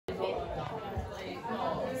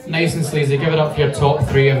Nice and sleazy. Give it up for your top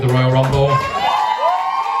 3 of the Royal Rumble.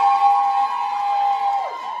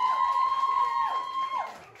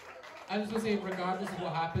 I just want to say, regardless of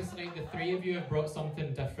what happens tonight, the 3 of you have brought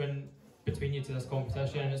something different between you to this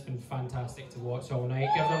competition, and it's been fantastic to watch all night.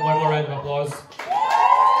 Give them one more round of applause.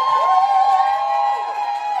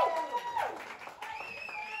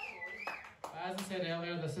 As I said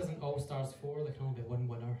earlier, this isn't All Stars 4, there can only be one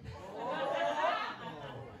winner.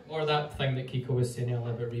 Or that thing that Kiko was saying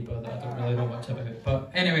earlier about Reba that I don't really know much about.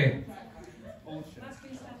 But anyway,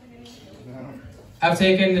 I've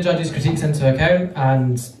taken the judges' critiques into account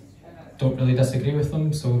and don't really disagree with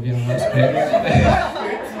them, so you know, that's great.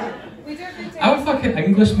 I'm a fucking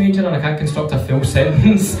English major and I can't construct a full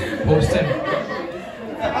sentence posting.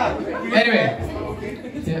 Anyway,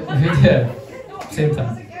 yeah, same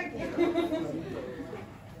time.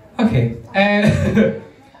 Okay,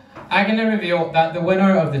 I'm going to reveal that the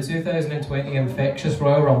winner of the 2020 Infectious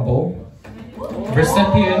Royal Rumble,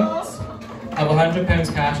 recipient of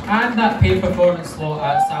 £100 cash and that paid performance slot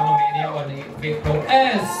at Salomania on the 8th of April is...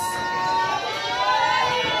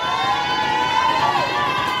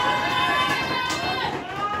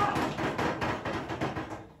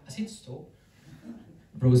 I said stop.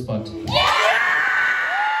 Rosebud.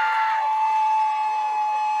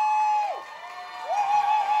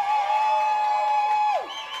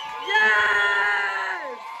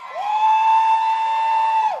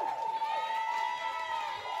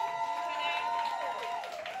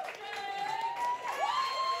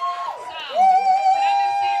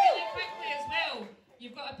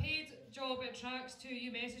 Tracks too.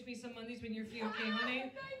 You message me some Mondays when you're free, okay,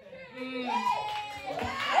 honey? One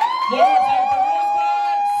more time for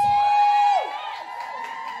Rosebuds!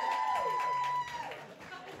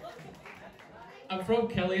 I'm from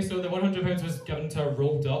Kelly, so the £100 was given to her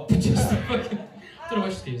rolled up. Just fucking, I don't know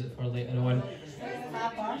what she use it for later on.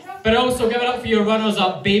 But also give it up for your runners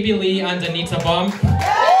up, Baby Lee and Anita Bump.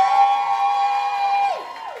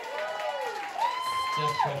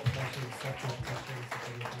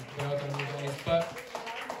 Well done, you guys. But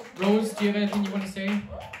Rose, do you have anything you want to say?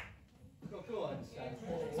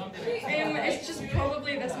 It's just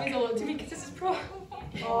probably, this means a lot to me because this is probably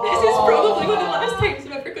one of the last times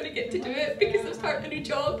I'm ever going to get to do it because I'm starting a new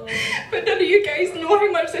job. But none of you guys know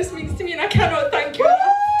how much this means to me and I cannot thank you enough.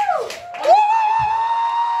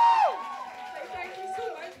 Thank you so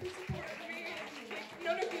much for supporting me.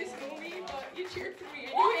 None of you know me, but you cheered for me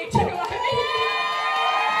anyway. Do you know what I mean?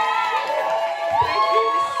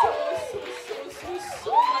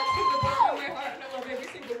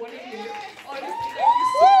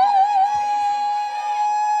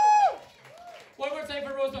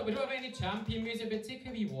 We don't have any champion music, but take a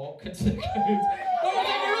wee walk into the crowd.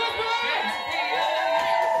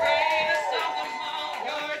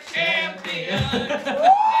 You're champion.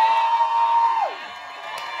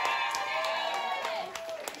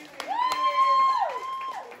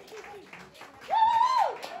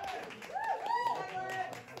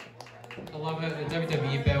 I love it, the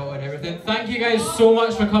WWE belt and everything. Thank you guys so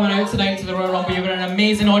much for coming out tonight to the Royal Rumble. You've been an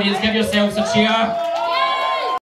amazing audience. Give yourselves a cheer.